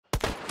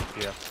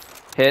Yeah.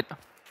 Hit.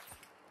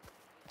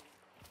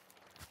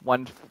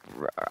 One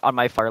on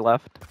my far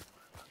left.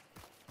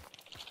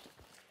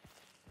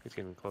 He's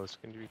getting close.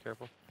 Can you be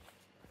careful?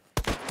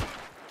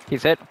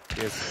 He's hit.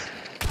 Yes.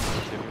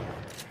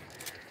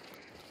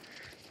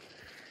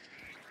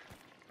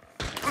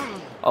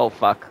 Oh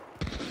fuck.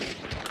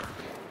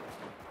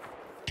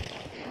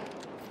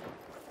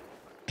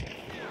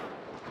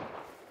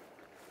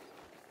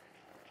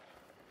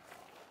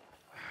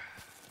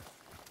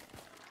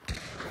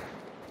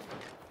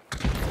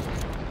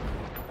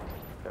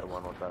 Got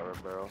one with that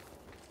red barrel.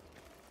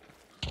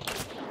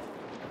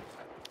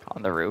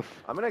 On the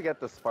roof. I'm gonna get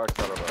the sparks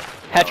out of the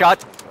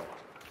Headshot.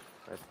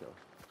 Nice kill.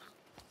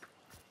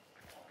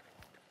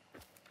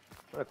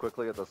 I'm gonna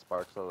quickly get the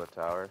sparks out of the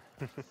tower.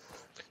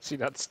 Is he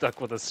not stuck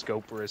with a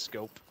scope or a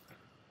scope?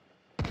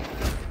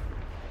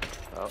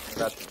 Oh,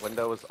 that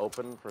window was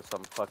open for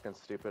some fucking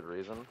stupid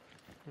reason.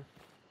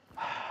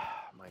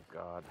 My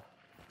god.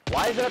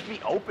 Why does it have to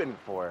be open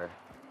for?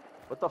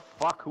 What the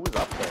fuck? Who's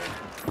up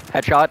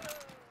there?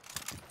 Headshot.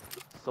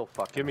 So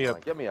fucking Give me annoying.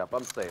 up. Get me up.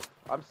 I'm safe.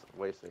 I'm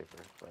way safer.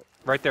 But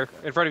Right there,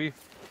 okay. in front of you.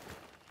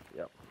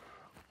 Yep.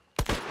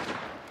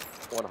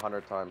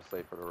 100 times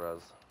safer to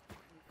res.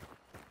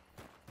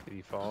 Did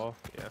he fall?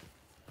 Yeah.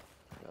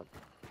 Yep.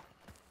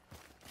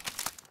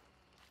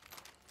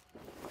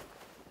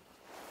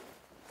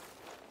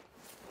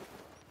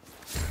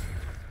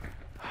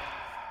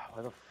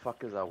 Why the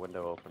fuck is that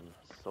window open?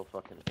 So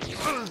fucking easy.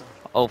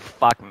 Oh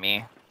fuck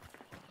me.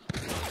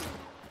 Give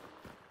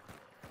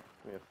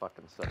me a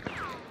fucking second.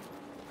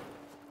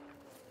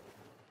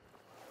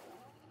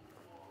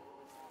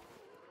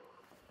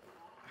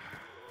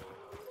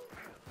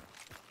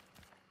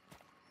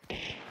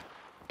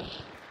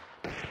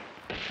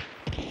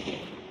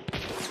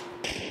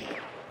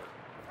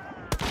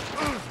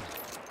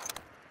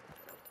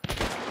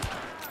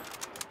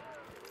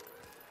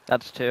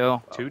 That's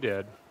two. Two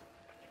dead.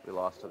 We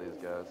lost to these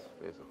guys,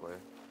 basically.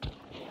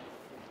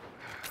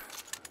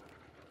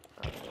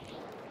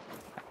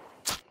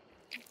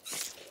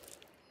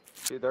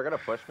 Dude, they're gonna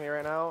push me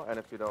right now, and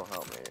if you don't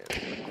help me, it's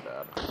gonna be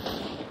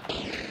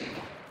bad.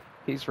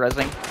 He's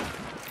rezzing.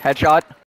 Headshot.